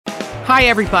Hi,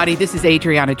 everybody. This is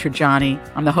Adriana Trajani.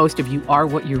 I'm the host of You Are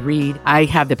What You Read. I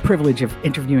have the privilege of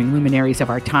interviewing luminaries of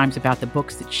our times about the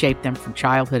books that shaped them from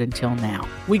childhood until now.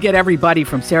 We get everybody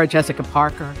from Sarah Jessica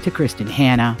Parker to Kristen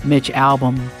Hanna, Mitch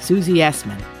Albom, Susie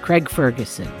Essman, Craig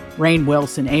Ferguson, Rainn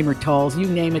Wilson, Amor Tolls, you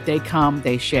name it, they come,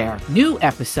 they share. New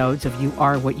episodes of You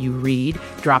Are What You Read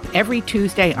drop every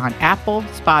Tuesday on Apple,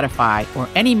 Spotify, or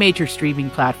any major streaming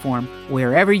platform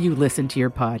wherever you listen to your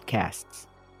podcasts.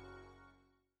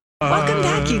 Welcome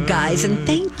back, you guys, and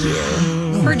thank you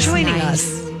for joining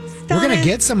us. We're going to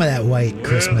get some of that white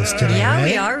Christmas today, Yeah, right?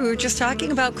 we are. We were just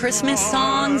talking about Christmas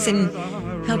songs and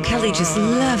how Kelly just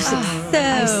loves it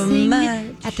I so sing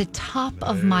much. at the top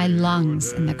of my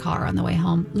lungs in the car on the way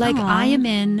home, like I am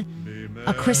in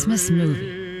a Christmas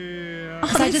movie.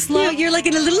 I just love. You're like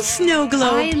in a little snow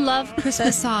globe. I love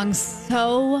Christmas songs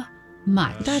so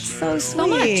much. That's so So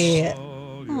sweet.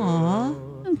 much. Aw.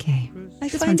 Okay, I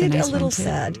This find one's it a nice little one, too.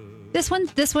 sad. This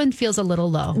one feels a little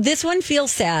low. This one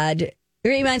feels sad. It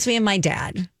reminds me of my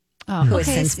dad. Oh, Who has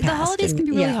okay. since The passed, holidays and- can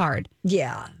be really yeah. hard,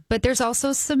 Yeah. but there's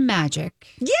also some magic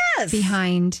Yes.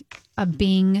 behind a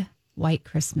Bing White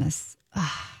Christmas.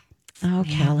 Oh,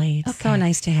 Kelly. It's so Okay.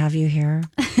 nice to have you here.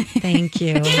 Thank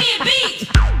you.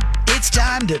 It's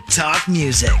time to talk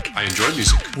music I enjoy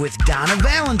music. with Donna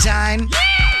Valentine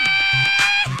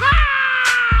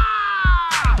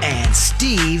and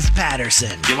Steve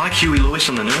Patterson. You like Huey Lewis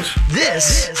on the news?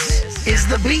 This is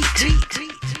The Beat.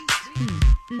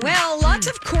 Well, lots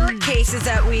of court cases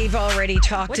that we've already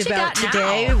talked What you about got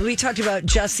today. now? We talked about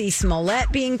Jussie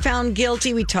Smollett being found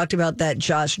guilty. We talked about that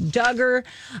Josh Duggar.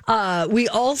 We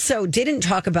also didn't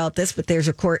talk about this, but there's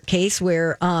a court case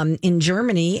where in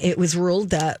Germany it was ruled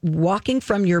that walking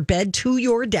from your bed to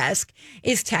your desk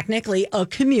is technically a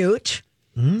commute.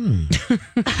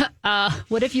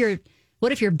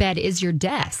 What if your bed is your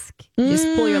desk? Just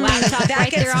pull your laptop That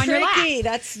right gets there on your lap. tricky.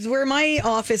 That's where my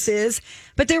office is.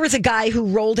 But there was a guy who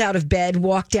rolled out of bed,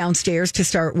 walked downstairs to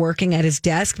start working at his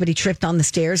desk, but he tripped on the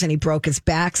stairs and he broke his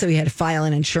back. So he had to file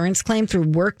an insurance claim through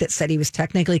work that said he was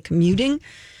technically commuting.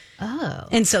 Oh.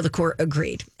 And so the court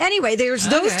agreed. Anyway, there's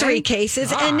those three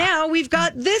cases. And now we've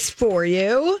got this for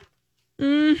you.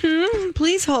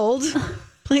 Please hold.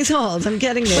 Please hold. I'm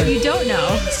getting there. You don't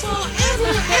know.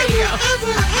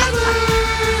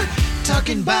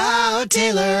 Talking about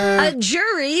Taylor. A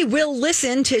jury will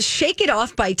listen to Shake It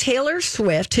Off by Taylor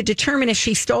Swift to determine if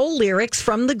she stole lyrics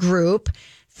from the group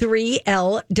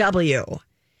 3LW.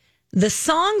 The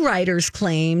songwriters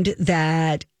claimed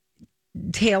that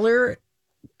Taylor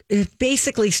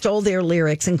basically stole their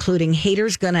lyrics, including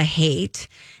Haters Gonna Hate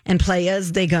and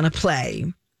Playas They Gonna Play.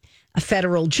 A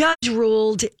federal judge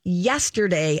ruled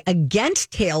yesterday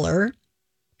against Taylor,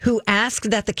 who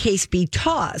asked that the case be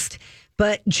tossed.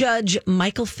 But Judge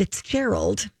Michael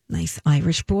Fitzgerald, nice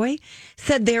Irish boy,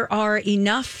 said there are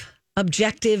enough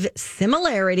objective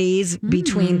similarities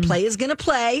between Play Is Gonna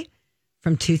Play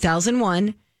from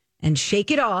 2001 and Shake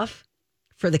It Off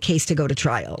for the case to go to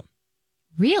trial.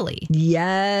 Really?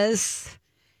 Yes.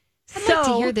 I'd like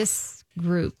to hear this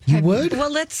group. You would? Well,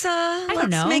 let's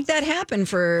don't know. make that happen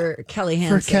for Kelly For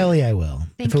Hansen. Kelly, I will.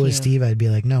 Thank if it was you. Steve, I'd be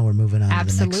like, no, we're moving on to the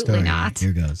next Absolutely story. not.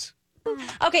 Here goes.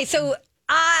 Okay, so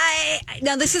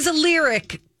now this is a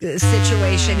lyric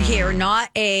situation here, not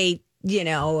a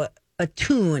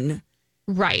tune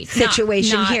Right.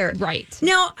 situation Not- here. Right.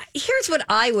 Now, here's what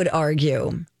I would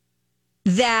argue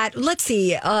that, let's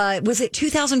see, was it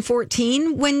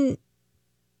 2014 when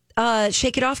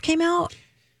Shake It Off came out?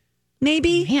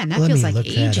 Maybe? Man, that Let feels me like look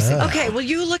that ages ago. up. Okay, well,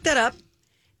 you look that up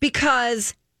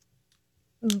because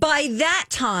by that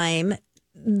time,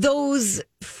 those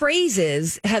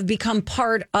phrases have become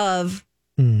part of,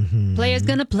 Player's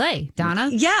gonna play, Donna.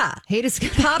 yeah, Hate is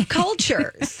gonna pop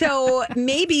culture. So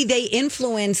maybe they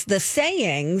influence the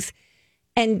sayings,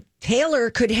 and Taylor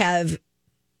could have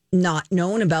not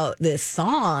known about this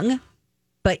song,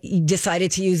 but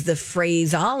decided to use the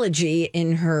phraseology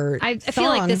in her I feel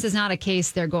like song. this is not a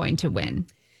case they're going to win.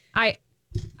 I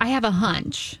have a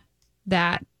hunch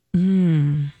that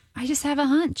I just have a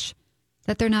hunch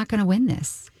that they're not going to win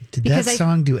this. Did Because that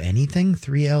song do anything?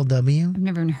 3LW? I've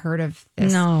never even heard of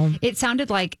this. No. It sounded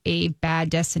like a bad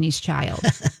Destiny's Child,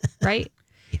 right?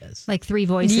 Yes. Like three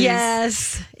voices.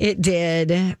 Yes, it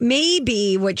did.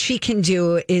 Maybe what she can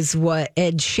do is what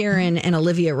Ed Sheeran and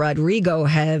Olivia Rodrigo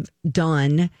have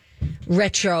done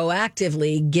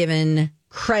retroactively, given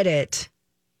credit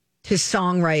to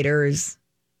songwriters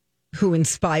who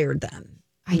inspired them.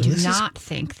 I do not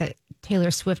think that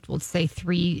Taylor Swift will say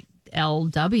 3LW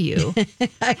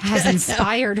has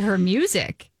inspired her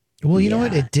music. Well, you know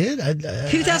what? It did.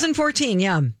 2014,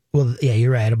 yeah. Well, yeah,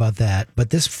 you're right about that. But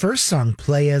this first song,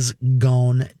 Playas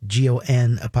Gon,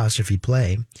 Gon apostrophe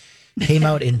play, came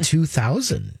out in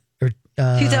 2000 or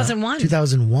 2001.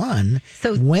 2001.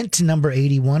 So- went to number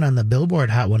 81 on the Billboard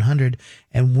Hot 100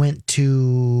 and went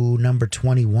to number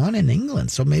 21 in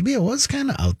England. So maybe it was kind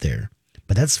of out there.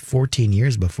 But that's 14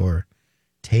 years before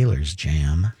Taylor's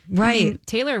jam. Right. I mean,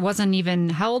 Taylor wasn't even,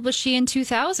 how old was she in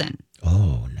 2000?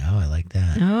 Oh, now I like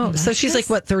that. Oh, so she's like,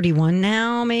 what, 31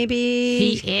 now,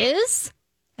 maybe? He is?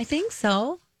 I think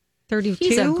so. 32.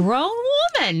 He's a grown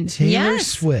woman. Taylor Yes.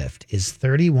 Swift is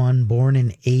 31, born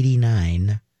in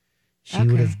 89. She would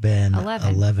Okay. have been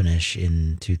 11. 11-ish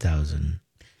in 2000.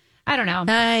 I don't know.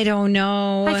 I don't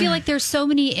know. I feel like there's so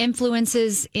many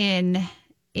influences in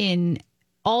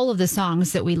all of the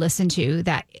songs that we listen to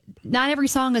that not every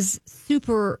song is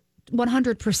super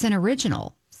 100%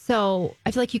 original. So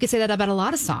I feel like you could say that about a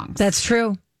lot of songs. That's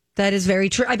true. That is very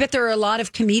true. I bet there are a lot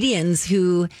of comedians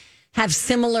who have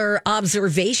similar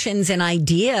observations and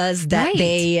ideas that Right.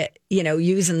 they,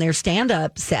 use in their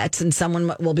stand-up sets, and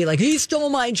someone will be like, he stole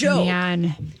my joke.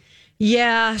 Man.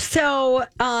 Yeah. So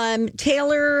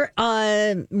Taylor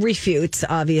refutes,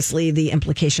 obviously, the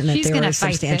implication that She's there going are to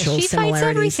fight this. substantial She fights similarities.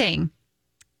 everything.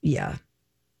 Yeah.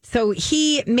 So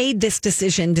he made this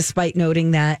decision despite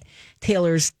noting that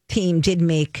Taylor's team did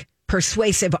make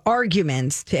persuasive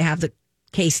arguments to have the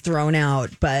case thrown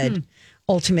out, but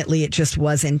ultimately it just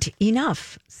wasn't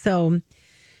enough. So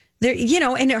there,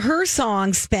 and her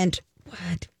song spent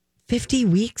 50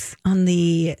 weeks on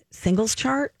the singles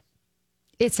chart.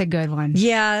 It's a good one.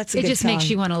 Yeah, that's a It good just song. makes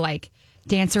you want to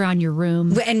dance around your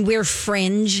room. And wear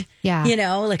fringe. Yeah.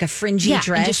 Like a fringy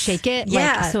dress. And just shake it.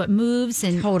 Yeah. So it moves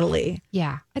and Totally.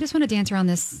 yeah. I just want to dance around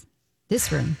this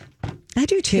room. I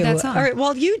do too. that song. All right,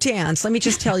 well, you dance. Let me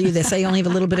just tell you this. I only have a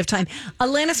little bit of time.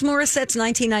 Alanis Morissette's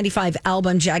 1995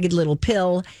 album, Jagged Little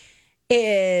Pill,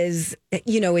 is,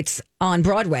 it's on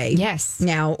Broadway. Yes.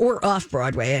 Now, or off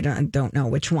Broadway. I don't know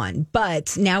which one.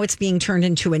 But now it's being turned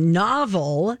into a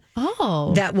novel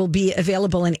Oh. that will be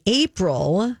available in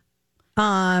April.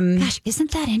 Gosh,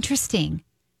 isn't that interesting?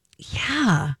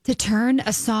 Yeah. To turn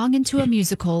a song into a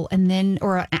musical and then,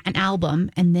 or an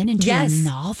album and then into Yes. a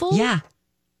novel? Yeah.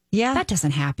 Yeah. That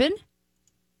doesn't happen.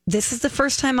 This is the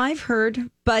first time I've heard,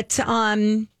 but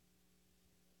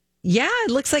yeah,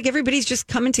 it looks like everybody's just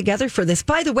coming together for this.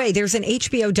 By the way, there's an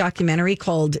HBO documentary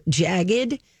called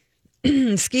Jagged,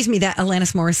 excuse me, that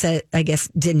Alanis Morissette, I guess,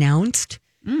 denounced.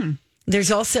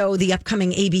 There's also the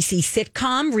upcoming ABC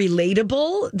sitcom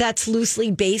Relatable that's loosely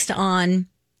based on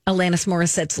Alanis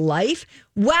Morissette's life.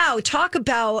 Wow, talk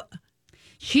about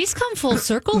She's come full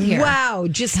circle here. wow,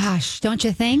 just Gosh, don't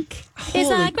you think? Holy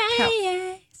It's like, cow.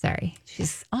 yeah. Sorry.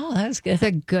 she's that was good. It's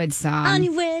a good song. On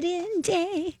your wedding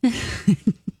day.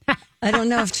 I don't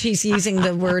know if she's using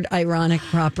the word ironic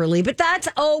properly, but that's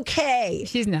okay.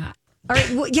 She's not. All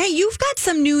right. Well, yeah, you've got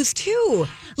some news too.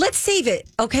 Let's save it,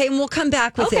 okay? And we'll come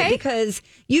back with Okay. it because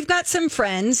you've got some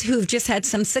friends who've just had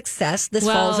some success. This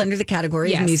Well, falls under the category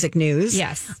yes. of music news.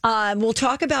 Yes. We'll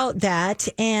talk about that.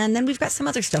 And then we've got some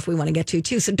other stuff we want to get to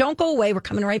too. So don't go away. We're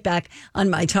coming right back on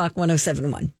My Talk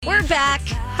 1071. We're back.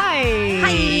 Hi.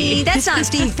 Hi, that's not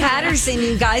Steve Patterson,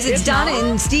 you guys. It's Donna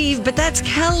and Steve, but that's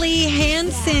Kelly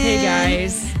Hansen. Hey,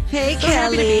 guys. Hey, So Kelly.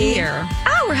 happy to be here.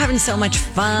 Oh, we're having so much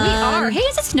fun. We are. Hey,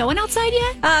 is it snowing outside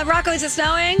yet? Rocco, is it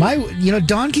snowing?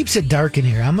 Dawn keeps it dark in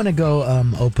here. I'm gonna go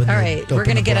open. All right, we're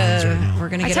gonna get Right we're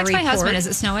gonna I get a text report. my husband, is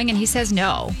it snowing? And he says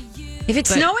no. If it's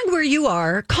but- snowing where you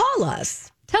are, call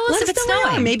us. Tell us Let if it's know.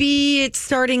 snowing. Maybe it's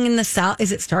starting in the south.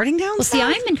 Is it starting down Well, south? see,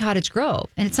 I'm in Cottage Grove,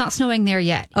 and it's not snowing there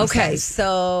yet. he Okay, says.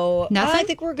 so Nothing? I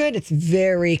think we're good. It's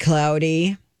very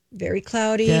cloudy. Very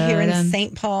cloudy here in Dun-dun.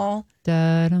 St. Paul.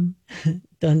 Da-dum.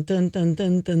 Dun, dun, dun,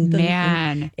 dun, dun, dun.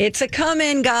 Man. It's a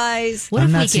coming, guys. What I'm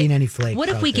if not we seeing get, any flakes What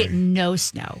if out we get there. no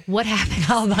snow? What happens?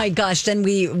 Oh my gosh! Then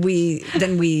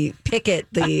we picket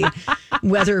the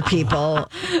weather people.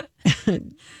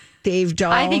 Dave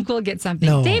Dahl. I think we'll get something.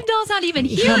 No. Dave Dahl's not even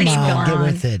here Come anymore. on, get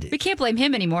with it. We can't blame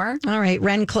him anymore. All right,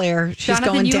 Ren Claire. She's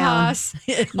Jonathan going down.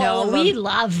 Uhas. All No, of we them.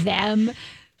 love them.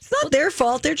 It's not their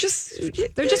fault. They're just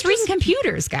reading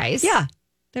computers, guys. Yeah,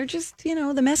 they're just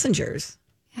the messengers.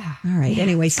 Yeah. All right.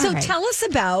 Anyway, so All right. tell us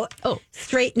about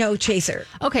Straight No Chaser.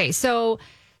 Okay, so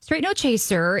Straight No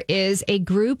Chaser is a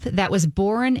group that was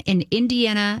born in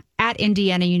Indiana at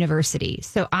Indiana University.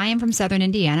 So I am from Southern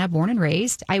Indiana, born and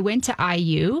raised. I went to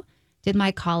IU, did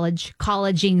my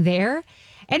colleging there.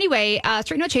 Anyway,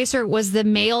 Straight No Chaser was the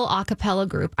male a cappella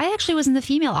group. I actually was in the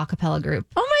female a cappella group.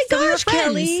 Oh my So we were gosh, friends.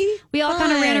 Kelly. We all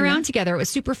kind of ran Fun. around together. It was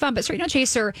super fun. But Straight No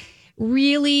Chaser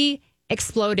really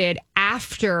exploded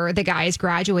after the guys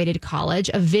graduated college.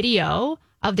 A video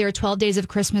of their 12 Days of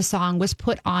Christmas song was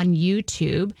put on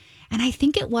YouTube. And I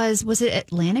think it was it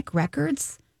Atlantic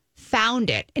Records? Found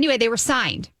it. Anyway, they were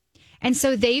signed. And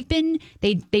so they've done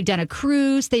a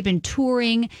cruise, they've been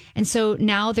touring, and so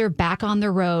now they're back on the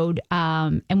road.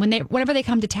 And whenever they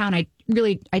come to town,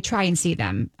 I try and see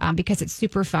them because it's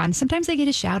super fun. Sometimes they get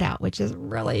a shout out, which is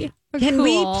really Can cool.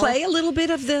 we play a little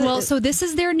bit of the? Well, so this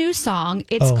is their new song.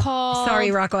 It's called. Sorry,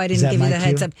 Rocco, I Is didn't that give you my the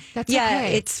heads cue? up. That's yeah,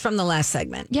 okay. it's from the last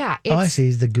segment. Yeah. I see.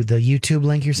 The YouTube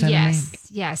link you're sending me?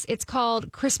 Yes. It's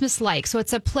called Christmas Like. So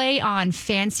it's a play on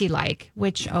Fancy Like,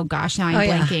 which, oh gosh, now I'm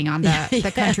blanking on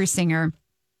the country singer.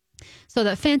 So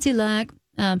the Fancy Like,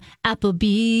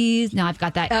 Applebee's. Now I've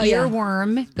got that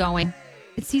earworm going.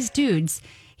 It's these dudes.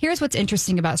 Here's what's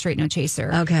interesting about Straight No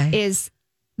Chaser. Okay. Is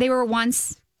they were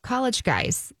once college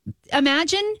guys.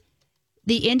 Imagine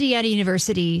the Indiana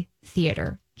University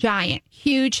Theater. Giant,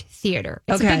 huge theater.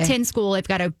 It's a Big Ten school. They've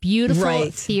got a beautiful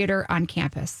theater on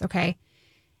campus. Okay.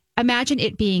 Imagine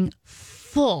it being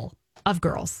full of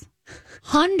girls.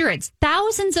 Hundreds,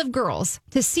 thousands of girls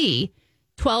to see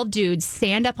 12 dudes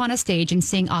stand up on a stage and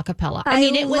sing a cappella. I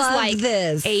mean, it was like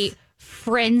a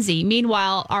frenzy.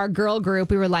 Meanwhile, our girl group,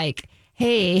 we were like,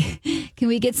 hey, can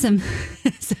we get some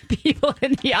people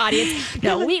in the audience?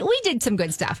 No, we did some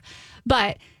good stuff.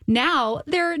 But now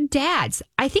they're dads.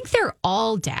 I think they're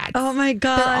all dads. Oh, my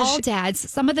gosh. They're all dads.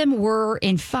 Some of them were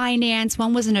in finance.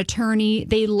 One was an attorney.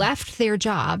 They left their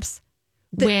jobs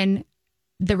when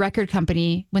the record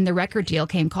deal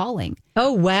came calling.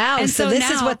 Oh, wow. And so this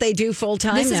is what they do full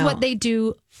time now. This is what they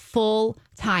do full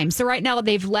time. So right now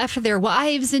they've left their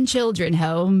wives and children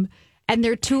home and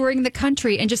they're touring the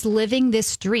country and just living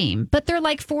this dream. But they're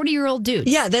like 40-year-old dudes.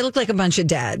 Yeah, they look like a bunch of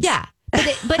dads. Yeah.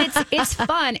 But it's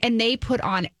fun, and they put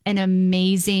on an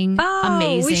amazing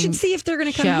we should see if they're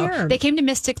going to come here. They came to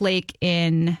Mystic Lake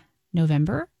in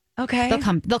November. Okay,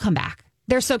 they'll come back.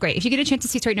 They're so great. If you get a chance to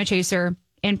see Straight No Chaser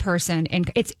in person,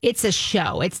 and it's a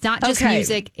show. It's not just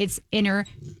music. It's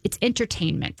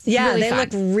entertainment. It's really they fun. look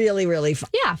really, really fun.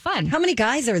 Yeah, fun. How many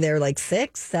guys are there? Like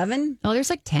 6, 7? Oh, there's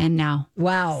like 10 now.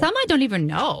 Wow. Some I don't even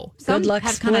know. Some Good luck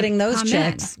have splitting kind of those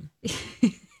checks.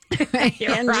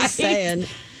 I'm right. just saying.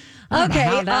 I don't know Okay,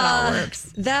 how that all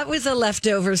works. That was a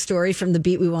leftover story from the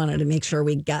beat. We wanted to make sure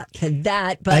we got to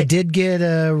that. But I did get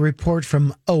a report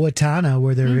from Owatonna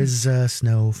where there is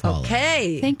snow falling.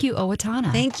 Okay. Thank you,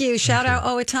 Owatonna. Thank you. Shout out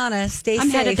Owatonna. Stay I'm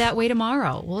safe. headed that way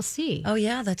tomorrow. We'll see. Oh,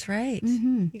 yeah, that's right.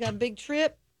 Mm-hmm. You got a big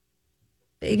trip?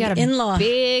 We got a in-law.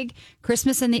 big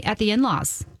Christmas at the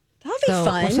in-laws. That'll be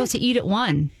fun. We're supposed to eat at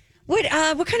 1. What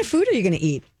kind of food are you going to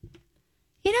eat?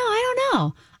 I don't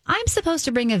know. I'm supposed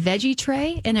to bring a veggie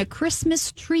tray and a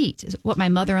Christmas treat, is what my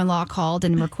mother-in-law called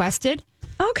and requested.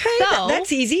 Okay, So-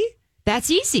 that's easy. That's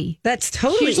easy. That's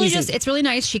totally Usually easy. it's really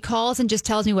nice. She calls and just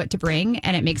tells me what to bring,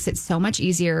 and it makes it so much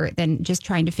easier than just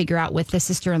trying to figure out with the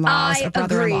sister-in-laws I or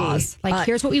brother-in-laws. agree. Like,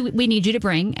 here's what we need you to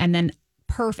bring, and then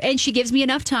perfect. And she gives me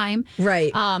enough time.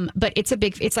 Right. But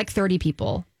it's like 30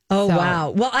 people. Oh, So- wow.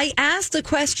 Well, I asked a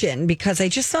question because I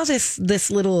just saw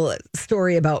this little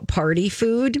story about party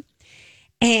food.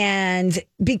 And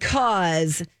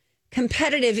because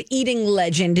competitive eating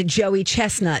legend Joey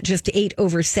Chestnut just ate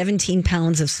over 17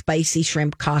 pounds of spicy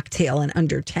shrimp cocktail in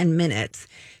under 10 minutes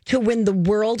to win the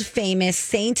world famous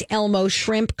St. Elmo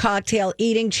Shrimp Cocktail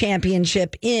Eating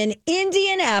Championship in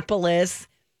Indianapolis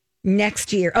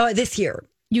this year.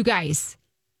 You guys,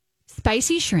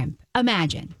 spicy shrimp.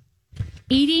 Imagine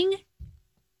eating.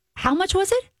 How much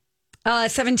was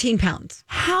it? 17 pounds.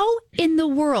 How in the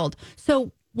world?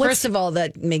 So First of all,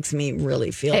 that makes me really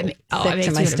feel sick it to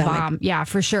makes my me stomach. vom. Yeah,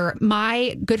 for sure.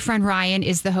 My good friend Ryan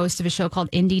is the host of a show called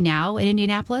Indy Now in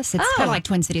Indianapolis. It's kind of like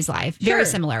Twin Cities Live. Very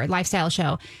similar lifestyle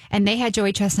show. And they had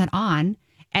Joey Chestnut on.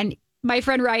 And my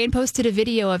friend Ryan posted a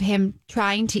video of him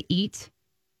trying to eat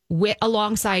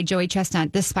alongside Joey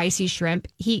Chestnut the spicy shrimp.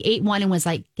 He ate one and was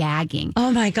like gagging.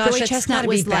 Oh my gosh, Joey that's Chestnut gotta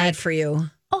was be bad like, for you.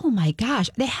 Oh my gosh,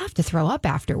 they have to throw up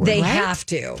afterward. They right? have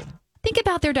to. Think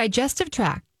about their digestive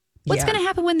tract. What's Yeah. going to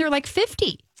happen when they're like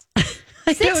 50?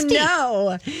 I 60? don't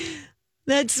know.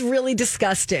 That's really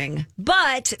disgusting.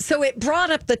 But so it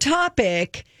brought up the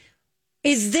topic.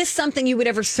 Is this something you would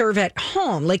ever serve at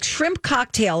home? Like shrimp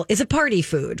cocktail is a party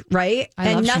food, right? I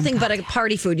love and shrimp nothing but a cocktail.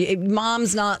 party food.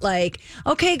 Mom's not like,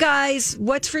 okay, guys,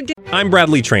 what's for dinner? I'm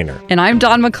Bradley Trainer. And I'm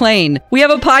Don McClain. We have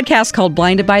a podcast called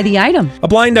Blinded by the Item. A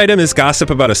blind item is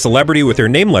gossip about a celebrity with their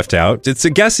name left out. It's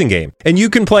a guessing game, and you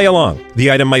can play along.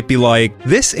 The item might be like,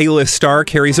 this A-list star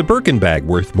carries a Birkin bag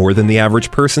worth more than the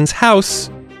average person's house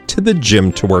to the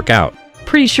gym to work out.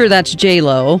 Pretty sure that's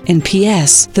J-Lo. And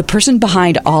P.S. the person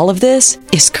behind all of this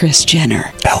is Kris Jenner,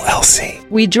 LLC.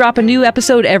 We drop a new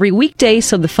episode every weekday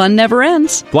so the fun never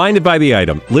ends. Blinded by the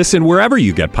Item. Listen wherever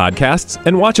you get podcasts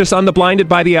and watch us on the Blinded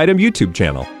by the Item YouTube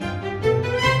channel.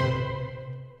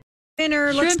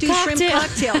 Dinner, let's do shrimp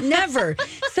cocktail. Never.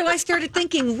 So I started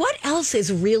thinking, what else is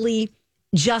really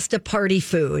just a party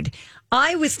food?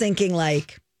 I was thinking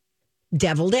like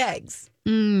deviled eggs.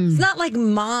 It's not like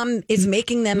mom is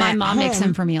making them My at mom home. makes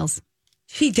them for meals.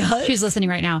 She does? She's listening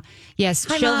right now. Yes,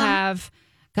 Hi, she'll Mom. have,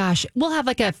 we'll have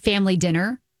like a family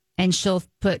dinner and she'll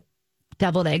put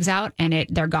deviled eggs out and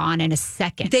they're gone in a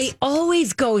second. They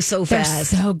always go so They're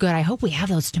fast. so good. I hope we have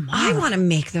those tomorrow. I want to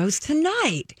make those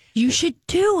tonight. You should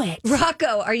do it.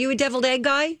 Rocco, are you a deviled egg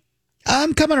guy?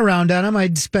 I'm coming around on them.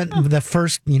 I spent the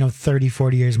first, 30,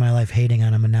 40 years of my life hating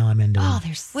on them, and now I'm into them. Oh,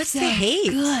 they're What's so the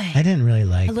hate? good. I didn't really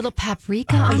like. A little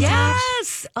paprika on top.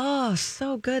 Yes. Oh,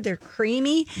 so good. They're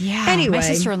creamy. Yeah. Anyway, My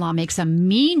sister-in-law makes a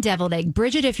mean deviled egg.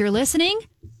 Bridget, if you're listening,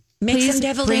 make please some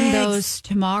deviled bring eggs. those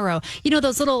tomorrow. You know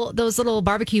those little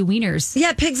barbecue wieners.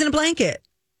 Yeah, pigs in a blanket.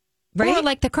 Right? Or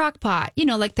like the crock pot.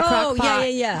 Like the Oh, crock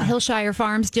pot. yeah. Hillshire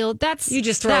Farms deal. That's You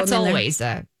just throw that's them in there. always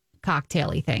a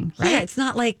cocktaily thing, right? Yeah, it's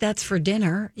not like that's for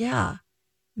dinner. Yeah.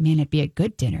 Man, it'd be a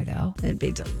good dinner though. It'd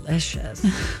be delicious.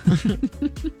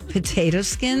 Potato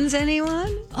skins,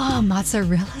 anyone? Oh,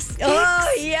 mozzarella sticks.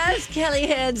 Oh, yes, Kelly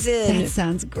Hansen. That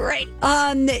sounds great.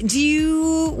 Do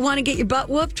you want to get your butt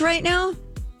whooped right now?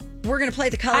 We're going to play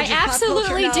the college I of pop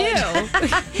culture absolutely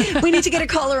knowledge. do. We need to get a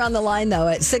caller on the line, though,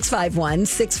 at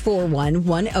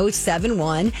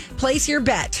 651-641-1071. Place your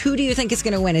bet. Who do you think is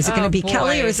going to win? Is it going to be boy.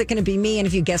 Kelly or is it going to be me? And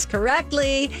if you guess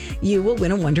correctly, you will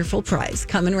win a wonderful prize.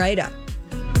 Coming right up.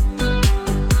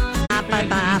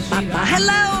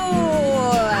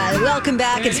 Hello. Welcome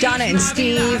back. It's Donna and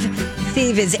Steve.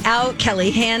 Steve is out.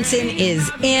 Kelly Hansen is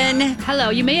in. Hello,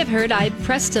 you may have heard I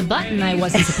pressed a button I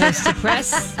wasn't supposed to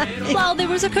press while there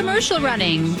was a commercial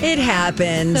running. It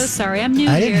happens. So sorry, I'm new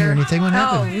I here. didn't hear anything. What Oh,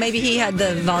 happened? maybe he had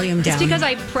the volume down. It's because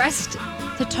I pressed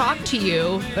to talk to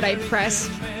you, but I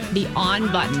pressed the on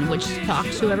button, which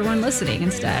talks to everyone listening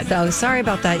instead. So sorry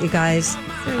about that, you guys.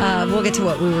 We'll get to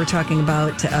what we were talking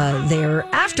about there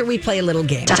after we play a little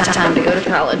game. Time to go to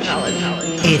college.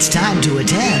 It's time to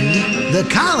attend the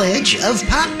College of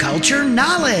Pop Culture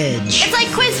Knowledge. It's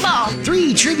like quiz ball.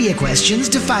 3 trivia questions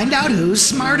to find out who's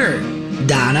smarter.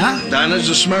 Donna Donna's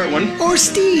a smart one. or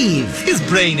Steve? His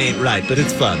brain ain't right, but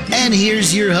it's fun. And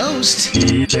here's your host.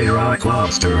 DJ Rock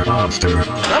Lobster.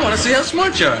 I want to see how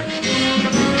smart you are.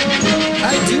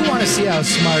 I do want to see how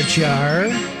smart you are.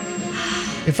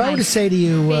 If I were to say to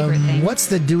you, favorite thing. what's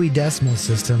the Dewey Decimal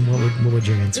System, what would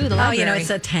your answer Ooh, be? the Oh, library. it's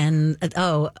a 10.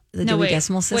 The Dewey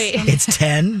Decimal System. Wait. It's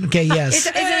 10? Okay, yes.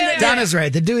 Isn't it- Donna's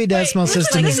right. The Dewey Decimal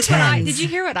System Like, is this what 10. did you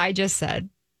hear what I just said?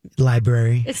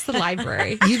 Library. It's the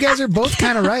library. You guys are both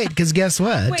kind of right, because guess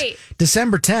what? Wait.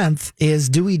 December 10th is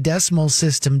Dewey Decimal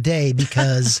System Day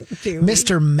because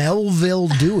Mr. Melville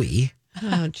Dewey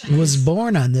was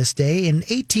born on this day in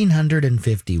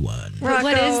 1851.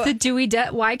 What is the Dewey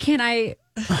Why can't I?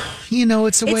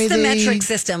 It's the way It's the they... metric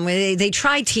system. They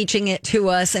tried teaching it to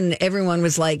us, and everyone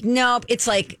was like, nope, it's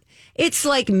like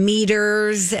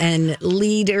meters and not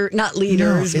No,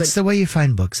 liters. it's the way you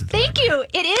find books at the Thank you.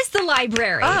 It is the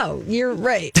library. Oh, you're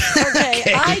right.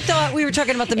 Okay. I thought we were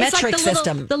talking about the It's metric like the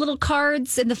system. the little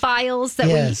cards and the files that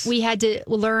Yes. we had to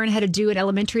learn how to do in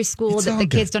elementary school It's that all the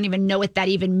good. kids don't even know what that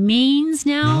even means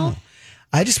now. No.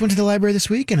 I just went to the library this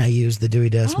week and I used the Dewey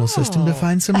Decimal System to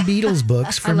find some Beatles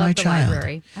books for I love my the child.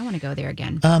 library. I want to go there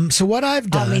again. So what I've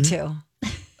done... Me too.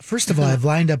 First of all, I've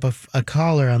lined up a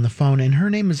caller on the phone, and her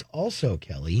name is also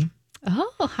Kelly.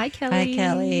 Oh, hi, Kelly. Hi,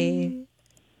 Kelly.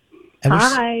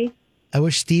 I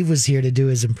wish Steve was here to do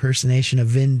his impersonation of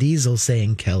Vin Diesel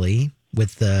saying Kelly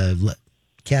with the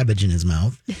cabbage in his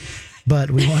mouth.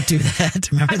 But we won't do that.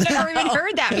 Remember I've that? never even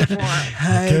heard that before.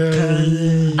 Hi,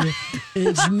 Kelly.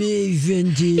 It's me,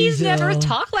 Vin Diesel. He's never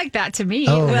talked like that to me.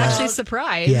 Oh, I'm wow. actually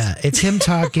surprised. Yeah, it's him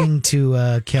talking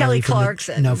to Kelly from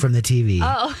Clarkson. from the TV.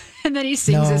 Oh, and then he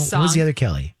sings no, his song. who's the other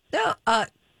Kelly? No,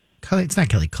 Kelly? It's not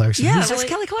Kelly Clarkson. yeah, Who's, it was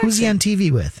Kelly Clarkson. who's he on TV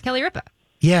with? Kelly Ripa.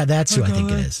 Yeah, that's who I think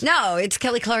it is. No, it's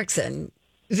Kelly Clarkson.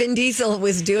 Vin Diesel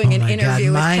was doing an my interview God,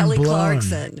 with mind Kelly blown.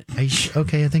 Clarkson.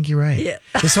 Okay, I think you're right. Yeah.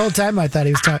 This whole time I thought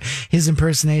he was his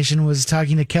impersonation was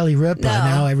talking to Kelly Ripa. No.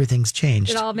 Now everything's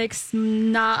changed. It all makes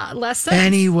not less sense.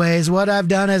 Anyways, what I've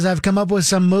done is I've come up with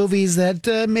some movies that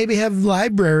maybe have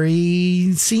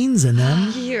library scenes in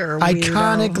them. You're a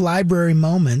Iconic weirdo. library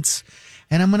moments.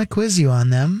 And I'm going to quiz you on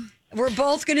them. We're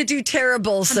both going to do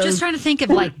terrible. I'm So just trying to think of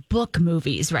like book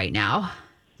movies right now.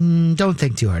 Don't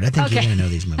think too hard. I think you're going to know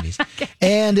these movies.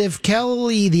 And if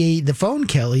Kelly, the phone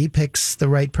Kelly, picks the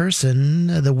right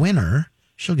person, the winner,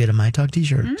 she'll get a My Talk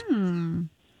t-shirt.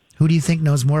 Who do you think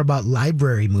knows more about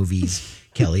library movies,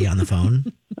 Kelly, on the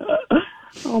phone?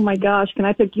 Oh, my gosh. Can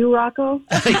I pick you, Rocco?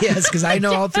 Yes, because I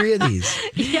know all three of these.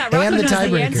 Yeah, Rocco and the knows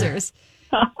tiebreaker. the answers.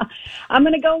 I'm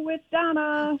going to go with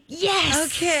Donna. Yes.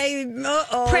 Okay.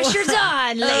 Uh-oh. Pressure's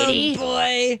on, lady. Oh,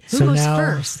 boy. Who So goes now,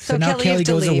 first? So now Kelly, you Kelly have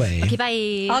to goes leave. away.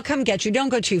 Okay, bye. I'll come get you. Don't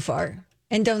go too far.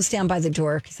 And don't stand by the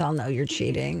door because I'll know you're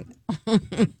cheating.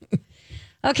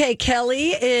 Okay, Kelly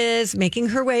is making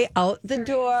her way out the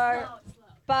door.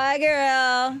 Bye,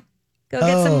 girl. Go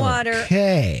get some water.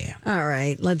 Okay. All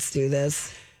right, let's do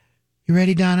this. You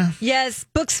ready, Donna? Yes,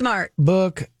 book smart.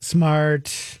 Book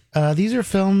Smart. These are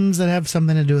films that have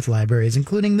something to do with libraries,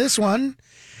 including this one.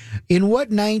 In what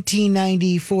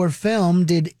 1994 film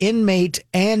did inmate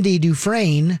Andy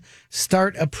Dufresne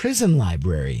start a prison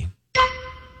library?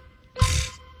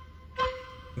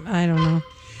 I don't know.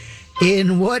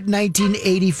 In what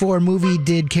 1984 movie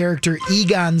did character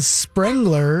Egon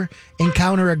Sprengler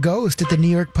encounter a ghost at the New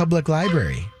York Public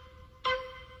Library?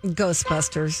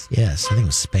 Ghostbusters. Yes, I think it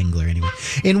was Spengler anyway.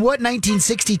 In what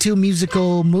 1962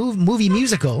 movie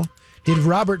musical did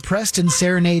Robert Preston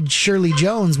serenade Shirley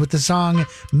Jones with the song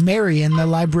Marion the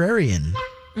Librarian?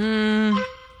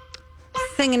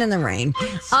 Singing in the Rain.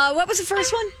 What was the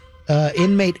first one?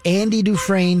 Inmate Andy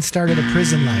Dufresne started a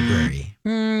prison library.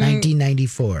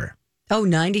 1994. Oh,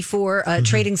 94.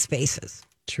 Trading Spaces.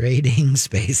 Trading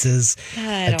Spaces,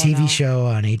 I a don't TV know. show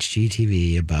on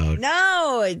HGTV about.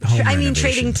 No, Home I mean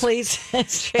Trading renovations.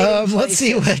 Places. Let's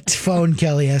see what phone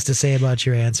Kelly has to say about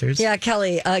your answers. Yeah,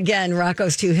 Kelly. Again,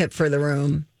 Rocco's too hip for the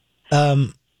room.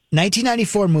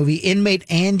 1994 movie, inmate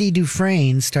Andy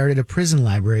Dufresne started a prison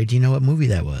library. Do you know what movie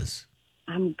that was?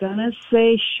 I'm going to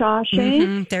say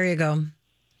Shawshank. There you go.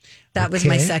 That was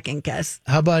my Okay. second guess.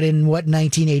 How about in what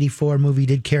 1984 movie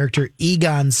did character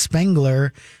Egon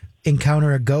Spengler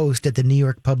encounter a ghost at the New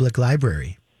York Public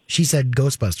Library? She said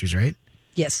Ghostbusters, right?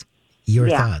 Yes. Your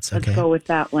Yeah, thoughts, okay. let's go with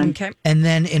that one. Okay. And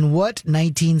then in what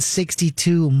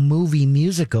 1962 movie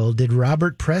musical did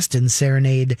Robert Preston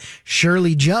serenade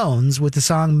Shirley Jones with the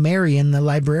song Marion the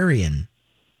Librarian?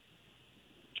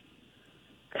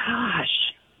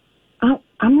 Gosh. Oh,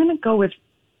 I'm going to go with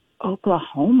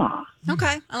Oklahoma.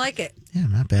 Okay. I like it. Yeah,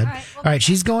 not bad. All right,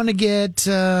 she's going to get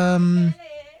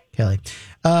Kelly.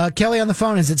 Kelly on the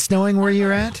phone. Is it snowing where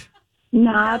you're at?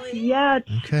 Not yet.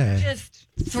 Okay. Just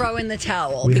throw in the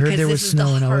towel. We because heard there this was is the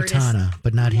snow in hardest Owatonna,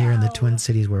 but not here in the Twin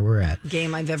Cities where we're at.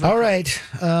 game I've ever All played.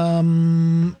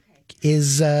 right.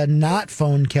 Is not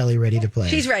phone Kelly ready to play?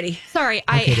 She's ready. Sorry,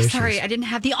 Okay, there she sorry, is. I didn't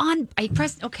have the on. I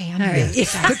pressed. Okay, I'm All here. right.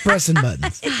 Quit pressing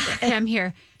buttons. Okay, I'm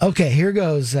here. Okay, here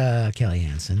goes Kelly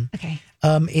Hansen. Okay.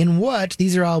 In what,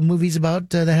 these are all movies about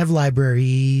that have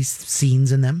library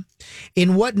scenes in them. In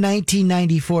what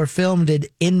 1994 film did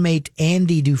inmate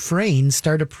Andy Dufresne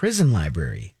start a prison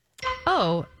library?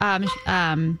 Oh, oh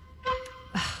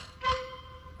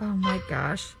my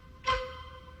gosh.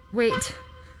 Wait.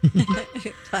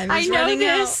 Time I is know running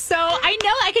this. out. So I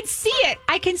know I can see it.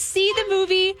 I can see the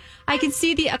movie. I can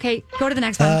see the. Okay, go to the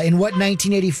next one. In what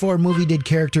 1984 movie did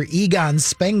character Egon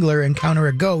Spengler encounter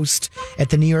a ghost at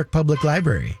the New York Public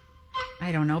Library?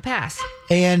 I don't know. Pass.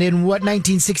 And in what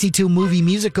 1962 movie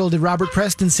musical did Robert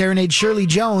Preston serenade Shirley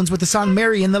Jones with the song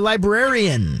Marion the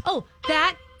Librarian? Oh,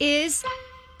 that is.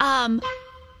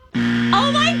 Oh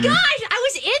my gosh!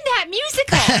 I was in that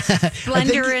musical.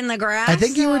 Splendor in the Grass. I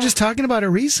think you were just talking about it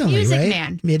recently, Music right?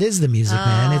 Man. It is the Music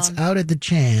Man. It's out at the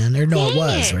Chan. Or no, it Dang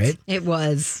was, it. right? It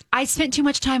was. I spent too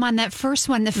much time on that first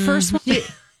one. The first one.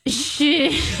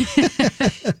 Shit.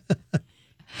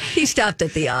 He stopped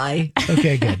at the eye.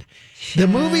 Okay, good. The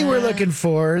movie we're looking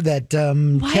for that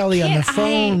Kelly on the can't I-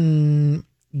 phone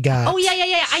got. Oh yeah.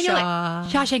 I know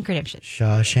it. Shawshank Redemption.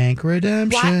 Shawshank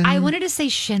Redemption. Why? I wanted to say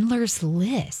Schindler's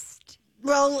List,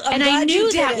 Well, I'm and I glad you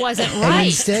knew did that it. wasn't And right.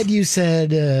 instead you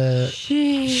said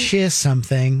shiz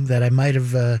something that I might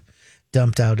have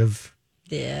dumped out of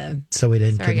Yeah. so we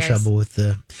didn't Sorry, get in guys. trouble with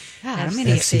the God, I'm gonna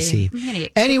gonna get- FCC. I'm gonna get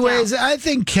kicked Anyways, out. I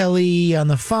think Kelly on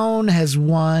the phone has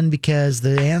won because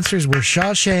the answers were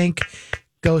Shawshank,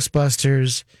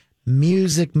 Ghostbusters,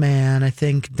 Music Man. I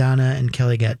think Donna and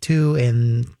Kelly got 2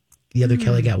 and the other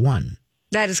Kelly got 1.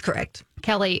 That is correct.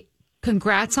 Kelly,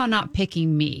 congrats on not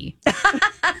picking me.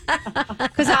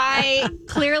 Because I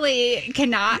clearly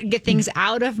cannot get things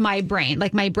out of my brain.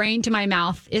 Like my brain to my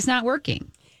mouth is not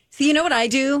working. So you know what I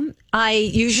do? I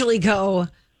usually go,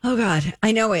 oh God,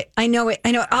 I know it.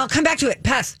 I'll come back to it.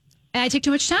 Pass. And I take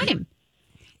too much time.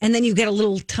 And then you get a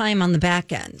little time on the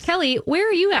back end. Kelly, where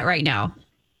are you at right now?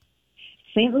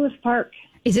 St. Louis Park.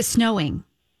 Is it snowing?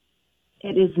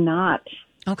 It is not.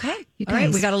 Okay. You All right.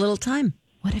 guys- We got a little time.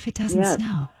 What if it doesn't Yes.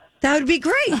 snow? That would be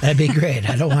great. That'd be great.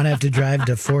 I don't want to have to drive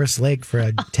to Forest Lake for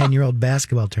a 10-year-old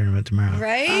basketball tournament tomorrow.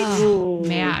 Right? Oh,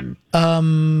 man.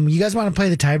 You guys want to play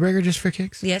the tiebreaker just for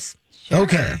kicks? Yes.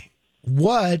 Okay.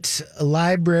 What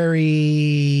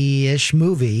library-ish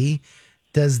movie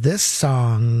does this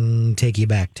song take you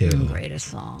back to? Greatest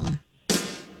song.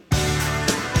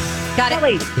 Got it.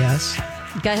 Kelly. Yes.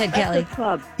 Go ahead, Kelly. Breakfast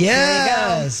Club.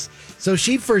 Yes. So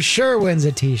she for sure wins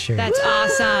a T-shirt. That's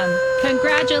awesome.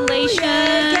 Congratulations.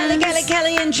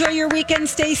 Kelly, enjoy your weekend.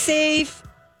 Stay safe.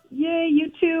 Yay,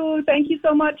 you too. Thank you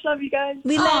so much. Love you guys.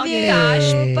 We love you.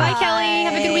 Gosh. Bye, Kelly.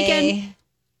 Have a good weekend.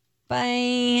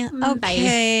 Bye.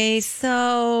 Okay,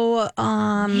 so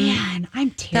Man,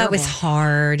 I'm terrible. that was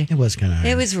hard. It was kind of hard.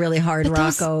 It was really hard, But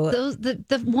Rocco.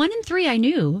 the 1 and 3 I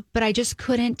knew, but I just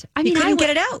couldn't. I mean, couldn't get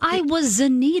it out. I was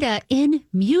Zanita in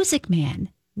Music Man.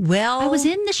 Well, I was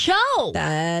in the show.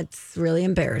 That's really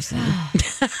embarrassing.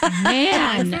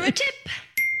 Man.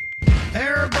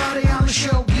 Everybody on the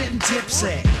show getting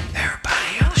tipsy.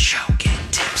 Everybody on the show getting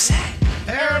tipsy.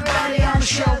 Everybody on the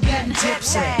show getting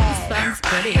tipsy.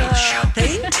 Everybody on the show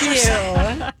Thank you.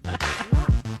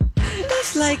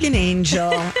 Just like an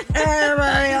angel.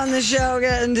 Everybody on the show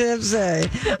getting tipsy.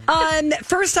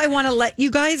 First, I want to let you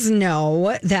guys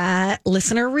know that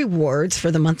listener rewards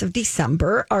for the month of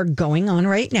December are going on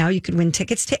right now. You could win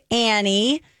tickets to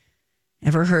Annie.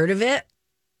 Ever heard of it?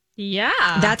 Yeah.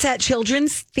 That's at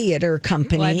Children's Theater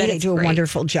Company. Well, I bet They it's do a great.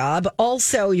 wonderful job.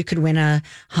 Also, you could win a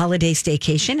holiday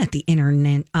staycation at the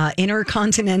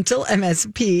Intercontinental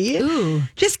MSP. Ooh.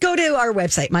 Just go to our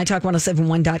website,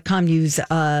 mytalk1071.com. Use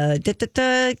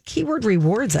keyword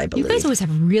rewards, I You believe. guys always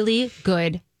have really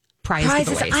good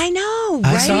prizes. I know,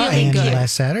 I right? saw Really Andy good.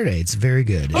 last Saturday. It's very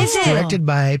good. Is It's it? directed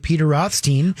by Peter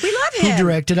Rothstein. We love Who him.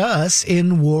 directed us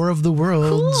in War of the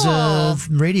Worlds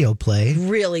radio play.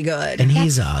 Really good. And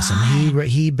he's awesome.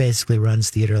 He basically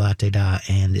runs Theater Latte Da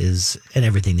and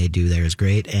everything they do there is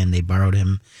great. And they borrowed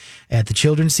him at the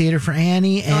Children's Theater for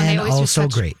Annie, Oh, and they and always do also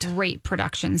such great. Great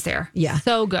productions there. Yeah.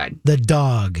 So good. The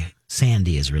dog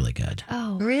Sandy is really good.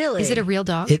 Oh, Really? Is it a real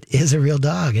dog? It is a real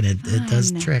dog, and it does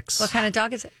Fun. tricks. What kind of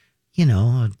dog is it? You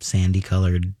know, a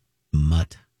sandy-colored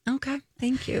mutt. Okay,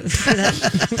 thank you for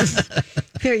that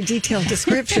very detailed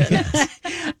description.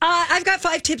 I've got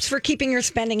 5 tips for keeping your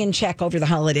spending in check over the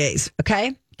holidays.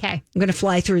 Okay? Okay. I'm going to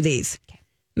fly through these.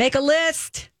 Make a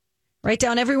list. Write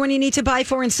down everyone you need to buy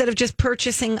for instead of just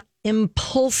purchasing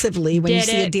impulsively when you Did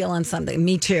see a it. deal on something.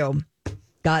 Me too.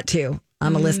 Got to.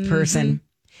 I'm a list person.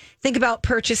 Think about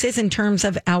purchases in terms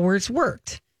of hours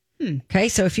worked. Okay,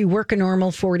 so if you work a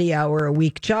normal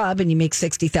 40-hour-a-week job and you make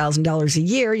 $60,000 a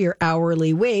year, your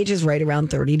hourly wage is right around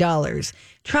 $30.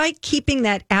 Try keeping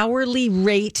that hourly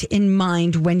rate in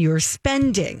mind when you're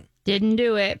spending. Didn't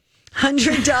do it.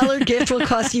 $100 gift will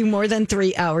cost you more than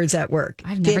 3 hours at work.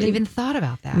 I've never Didn't- even thought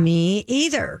about that. Me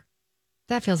either.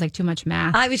 That feels like too much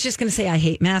math. I was just going to say I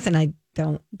hate math and I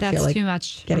don't That's feel like too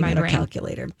much for getting my out a brain.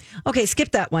 calculator. Okay,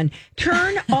 skip that one.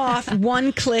 Turn off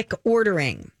one-click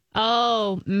ordering.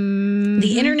 Oh,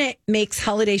 The internet makes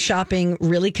holiday shopping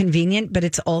really convenient, but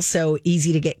it's also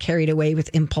easy to get carried away with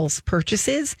impulse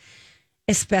purchases,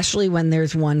 especially when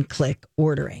there's one-click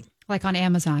ordering. like on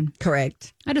Amazon.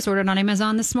 Correct. I just ordered on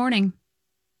Amazon this morning.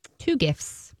 2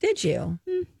 gifts. Did you?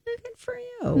 Good for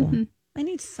you. I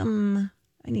need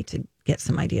to get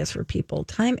some ideas for people.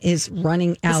 Time is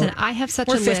running out. Listen, I have such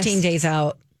We're a list. 15 days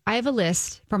out. I have a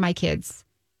list for my kids.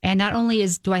 And not only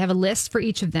do I have a list for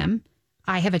each of them,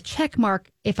 I have a check mark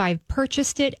if I've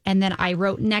purchased it. And then I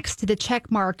wrote next to the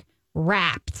check mark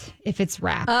wrapped, if it's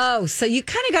wrapped. Oh, so you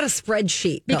kind of got a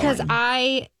spreadsheet Because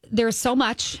going. there's so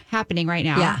much happening right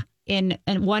now Yeah. in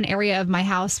one area of my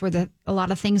house where a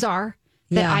lot of things are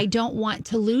that Yeah. I don't want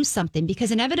to lose something,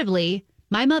 because inevitably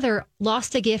my mother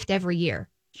lost a gift every year.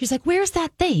 She's like, "Where's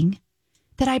that thing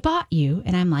that I bought you?"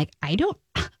 And I'm like, I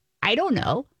don't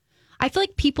know. I feel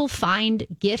like people find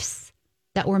gifts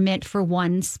that were meant for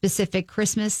one specific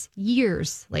Christmas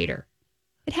years later.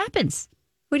 It happens.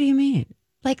 What do you mean?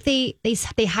 Like they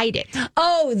hide it.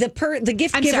 Oh, the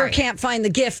gift I'm giver sorry. can't find the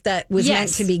gift that was meant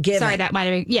Yes. to be given. Sorry, that might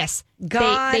have been, yes.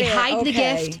 Got they it. hide the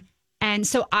Okay. gift. And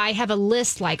so I have a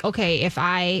list like, okay,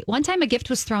 one time a gift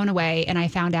was thrown away and I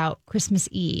found out Christmas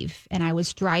Eve and I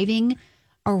was driving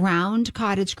around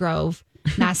Cottage Grove,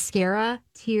 mascara,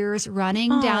 tears running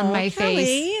down my Kelly.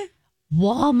 face.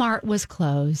 Walmart was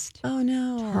closed. Oh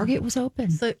no. Target was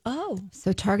open. So,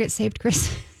 So Target saved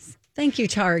Christmas thank you,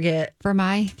 Target. for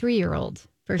my 3-year-old.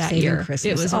 For that saving year. Christmas.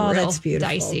 It was real that's beautiful.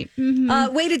 Dicey.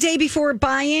 Mm-hmm. Wait a day before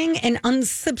buying and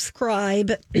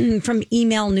unsubscribe from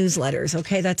email newsletters.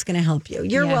 Okay, that's going to help you.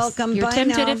 You're welcome. You're Bye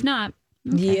tempted now. if not.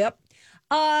 Okay. Yep.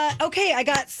 Okay, I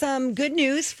got some good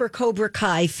news for Cobra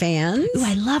Kai fans. Ooh,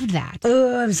 I loved that.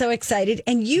 Oh, I'm so excited.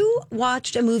 And you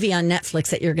watched a movie on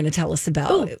Netflix that you're going to tell us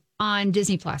about. Ooh, on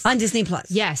Disney Plus. On Disney Plus.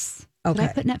 Yes. Okay. Did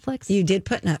I put Netflix? You did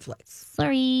put Netflix.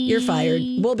 Sorry. You're fired.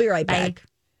 We'll be right back.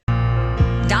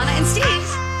 Donna and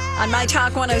Steve on My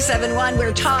Talk 1071,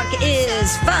 where talk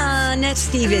is fun.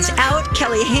 Steve is out.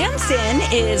 Kelly Hansen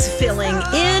is filling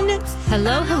in.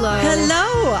 Hello.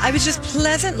 Hello. I was just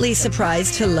pleasantly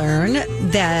surprised to learn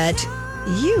that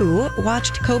you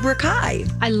watched Cobra Kai.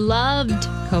 I loved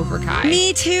Cobra Kai.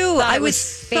 Me too. I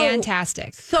was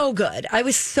fantastic. So good. I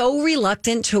was so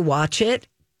reluctant to watch it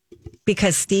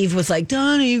because Steve was like,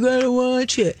 Donna, you got to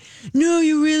watch it. No,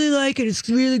 you really like it. It's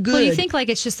really good. Well, you think like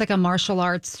it's just like a martial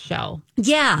arts show.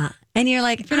 Yeah. And you're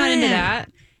like, if you're not into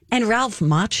that. And Ralph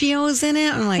Macchio's in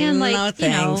it. I'm like, and like, no thanks. You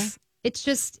know, it's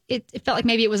just, it felt like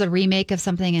maybe it was a remake of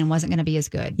something and wasn't going to be as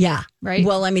good. Yeah. Right?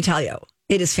 Well, let me tell you,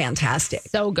 it is fantastic.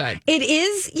 So good. It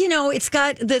is, it's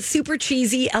got the super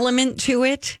cheesy element to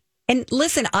it. And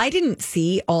listen, I didn't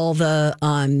see all the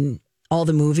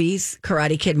movies,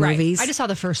 Karate Kid movies. I just saw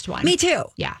the first one. Me too.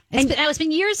 Yeah. It's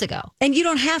been years ago. And you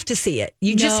don't have to see it.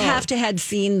 You just have to had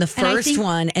seen the first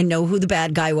one and know who the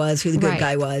bad guy was, who the good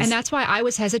guy was. And that's why I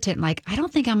was hesitant. Like, I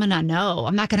don't think I'm going to know.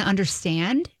 I'm not going to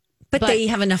understand. But they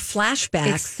have enough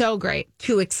flashbacks. It's so great.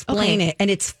 To explain it. And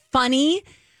it's funny.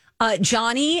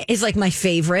 Johnny is like my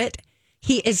favorite.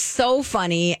 He is so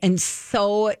funny and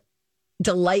so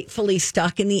delightfully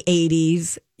stuck in the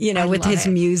 80s, with his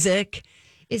music.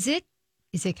 Is it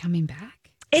coming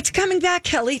back? It's coming back,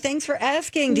 Kelly. Thanks for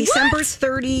asking. December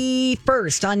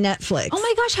 31st on Netflix. Oh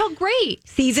my gosh, how great.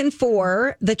 Season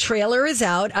 4. The trailer is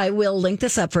out. I will link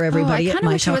this up for everybody at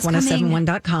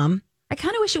mytalk1071.com. I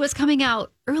kind of wish it was coming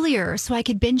out earlier so I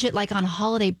could binge it like on a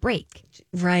holiday break.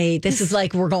 Right. This is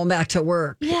like we're going back to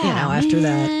work, after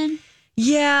that.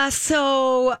 Yeah.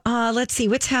 So let's see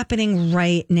what's happening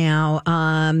right now.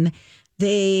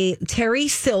 Terry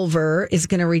Silver is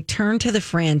going to return to the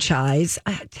franchise.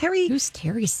 Who's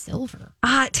Terry Silver?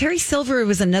 Terry Silver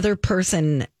was another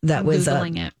person that was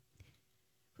Googling it.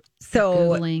 So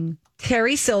Googling.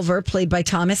 Terry Silver, played by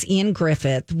Thomas Ian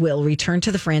Griffith, will return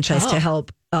to the franchise to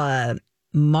help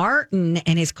Martin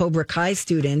and his Cobra Kai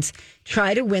students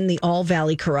try to win the All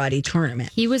Valley Karate Tournament.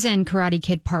 He was in Karate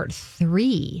Kid Part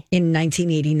 3 in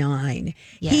 1989.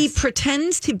 Yes. He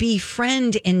pretends to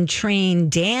befriend and train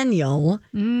Daniel,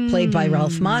 played by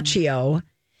Ralph Macchio,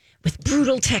 with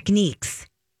brutal techniques,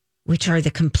 which are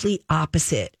the complete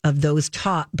opposite of those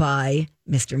taught by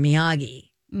Mr. Miyagi.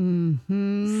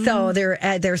 Mm-hmm. So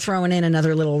they're throwing in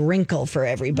another little wrinkle for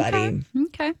everybody.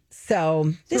 Okay.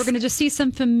 So we're going to just see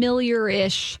some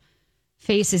familiar-ish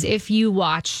faces if you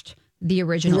watched the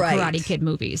original Karate Kid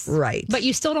movies. Right. But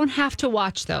you still don't have to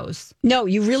watch those. No,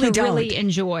 you really don't. Really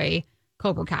enjoy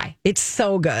Cobra Kai. It's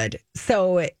so good.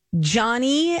 So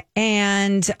Johnny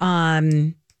and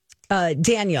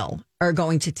Daniel are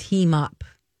going to team up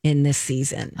in this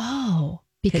season. Oh,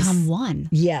 become one.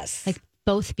 Yes. Like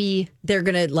both be... They're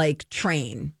going to like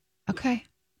train. Okay.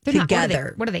 They're together.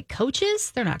 Not, what are they,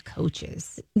 coaches? They're not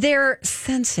coaches. They're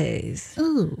senseis.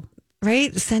 Ooh.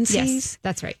 Right? Senseis? Yes,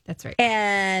 that's right. That's right.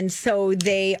 And so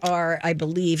they are, I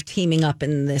believe, teaming up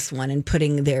in this one and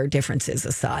putting their differences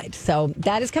aside. So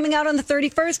that is coming out on the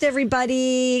 31st,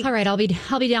 everybody. All right, I'll be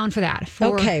down for that.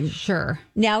 For sure.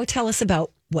 Now tell us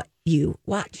about what you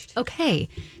watched. Okay.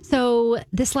 So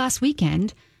this last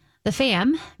weekend, the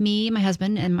fam, me, my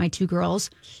husband, and my two girls,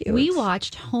 we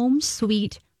watched Home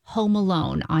Sweet Home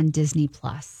Alone on Disney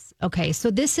Plus. Okay,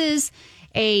 so this is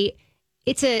it's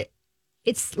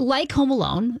like Home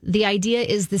Alone. The idea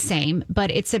is the same,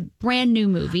 but it's a brand new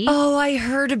movie. Oh, I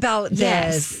heard about this.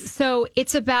 Yes. So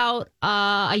it's about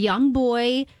a young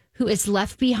boy who is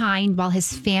left behind while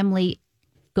his family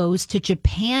goes to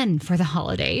Japan for the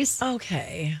holidays.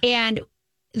 Okay. And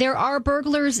there are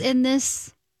burglars in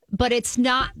this, but it's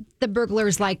not the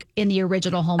burglars like in the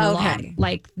original Home Alone. Okay.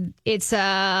 Like it's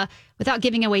without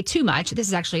giving away too much.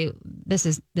 This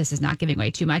is not giving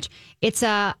away too much. It's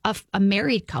a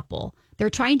married couple. They're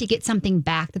trying to get something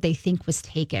back that they think was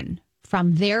taken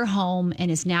from their home and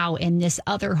is now in this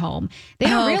other home. They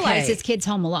don't realize this kid's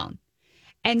home alone.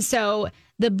 And so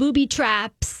the booby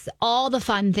traps, all the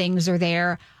fun things are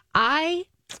there.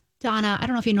 Donna, I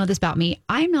don't know if you know this about me.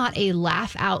 I'm not a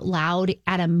laugh out loud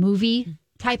at a movie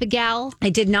type of gal.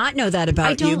 I did not know that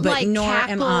about you, but nor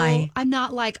am I. I'm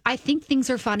not like, I think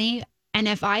things are funny. And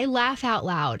if I laugh out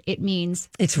loud, it means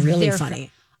it's really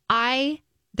funny. I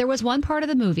there was one part of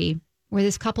the movie where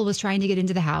this couple was trying to get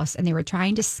into the house and they were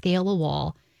trying to scale a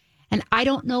wall. And I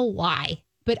don't know why,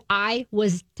 but I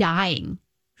was dying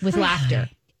with laughter.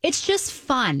 It's just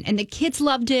fun. And the kids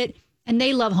loved it. And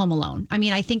they love Home Alone. I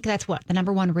mean, I think that's what the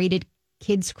number one rated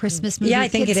kids Christmas movie. Yeah, I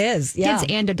think it is. Yeah.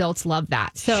 Kids and adults love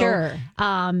that. So sure.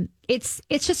 It's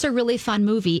just a really fun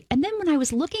movie. And then when I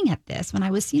was looking at this, when I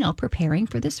was, preparing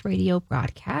for this radio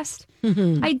broadcast,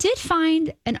 I did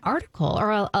find an article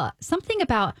or something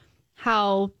about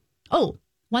how,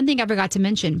 one thing I forgot to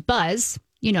mention, Buzz,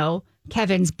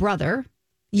 Kevin's brother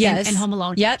in Home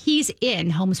Alone. Yep. He's in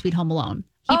Home Sweet Home Alone.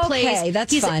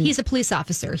 That's fun. He's a police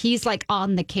officer. He's like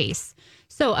on the case.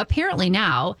 So apparently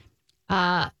now,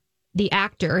 the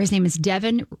actor, his name is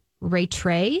Devin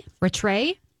Rattray.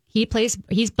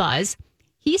 He's Buzz.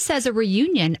 He says a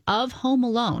reunion of Home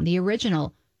Alone, the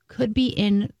original, could be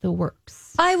in the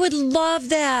works. I would love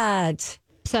that.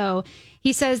 So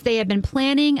he says they have been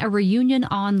planning a reunion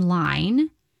online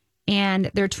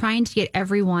and they're trying to get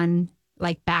everyone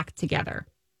like back together.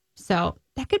 So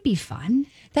that could be fun.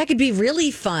 That could be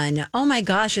really fun. Oh my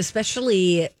gosh,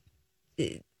 especially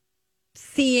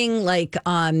seeing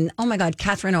Catherine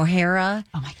O'Hara.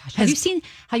 Oh my gosh. Have you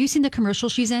seen the commercial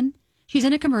she's in? She's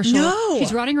in a commercial. No.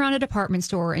 She's running around a department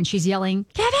store and she's yelling,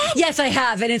 Kevin! Yes, I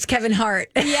have. And it's Kevin Hart.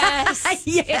 Yes.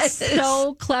 Yes. It's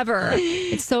so clever.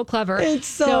 It's so clever. It's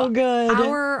so good.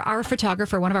 Our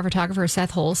photographer, one of our photographers,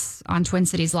 Seth Holst on Twin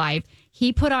Cities Live,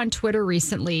 he put on Twitter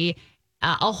recently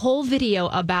a whole video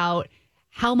about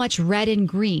how much red and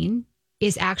green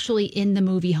is actually in the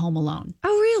movie Home Alone.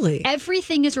 Oh, really?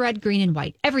 Everything is red, green, and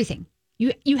white. Everything.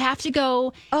 You have to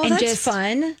go and that's just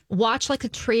fun. Watch like a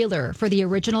trailer for the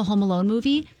original Home Alone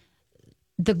movie.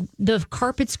 The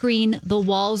carpet's green, the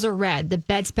walls are red, the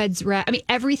bedspread's red. I mean,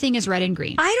 everything is red and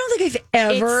green. I don't think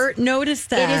I've ever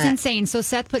noticed that. It is insane. So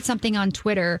Seth put something on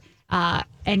Twitter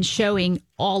and showing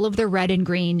all of the red and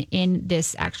green in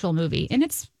this actual movie. And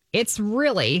it's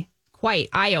really quite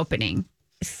eye-opening.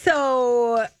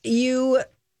 So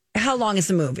how long is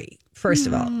the movie, first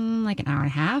of all? Like an hour and a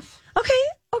half. Okay.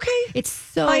 It's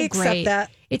so I great. accept that.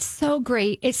 It's so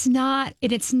great. It's not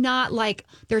like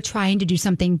they're trying to do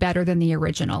something better than the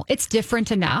original. It's different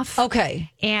enough.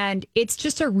 Okay. And it's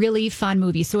just a really fun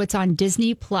movie. So it's on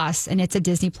Disney Plus and it's a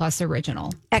Disney Plus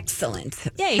original. Excellent.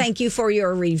 Yay. Thank you for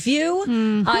your review.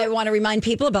 Mm-hmm. I want to remind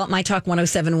people about My Talk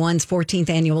 1071's 14th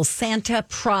annual Santa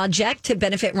Project to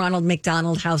benefit Ronald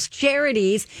McDonald House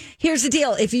Charities. Here's the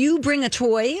deal. If you bring a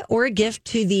toy or a gift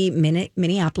to the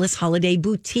Minneapolis Holiday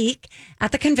Boutique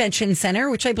at the Convention Center,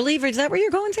 which I believe, is that where you're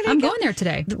going today? I'm going there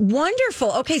today.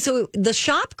 Wonderful. Okay, so the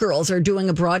Shop Girls are doing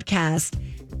a broadcast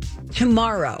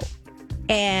tomorrow.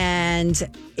 And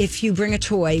if you bring a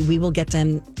toy, we will get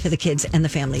them to the kids and the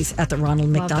families at the Ronald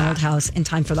McDonald House in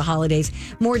time for the holidays.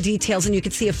 More details, and you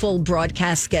can see a full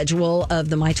broadcast schedule of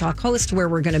the My Talk host, where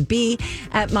we're going to be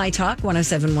at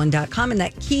mytalk1071.com. And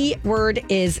that key word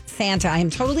is Santa. I am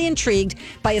totally intrigued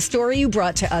by a story you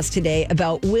brought to us today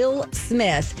about Will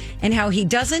Smith and how he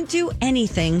doesn't do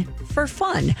anything for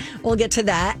fun. We'll get to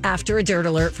that after a Dirt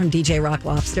Alert from DJ Rock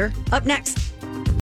Lobster. Up next.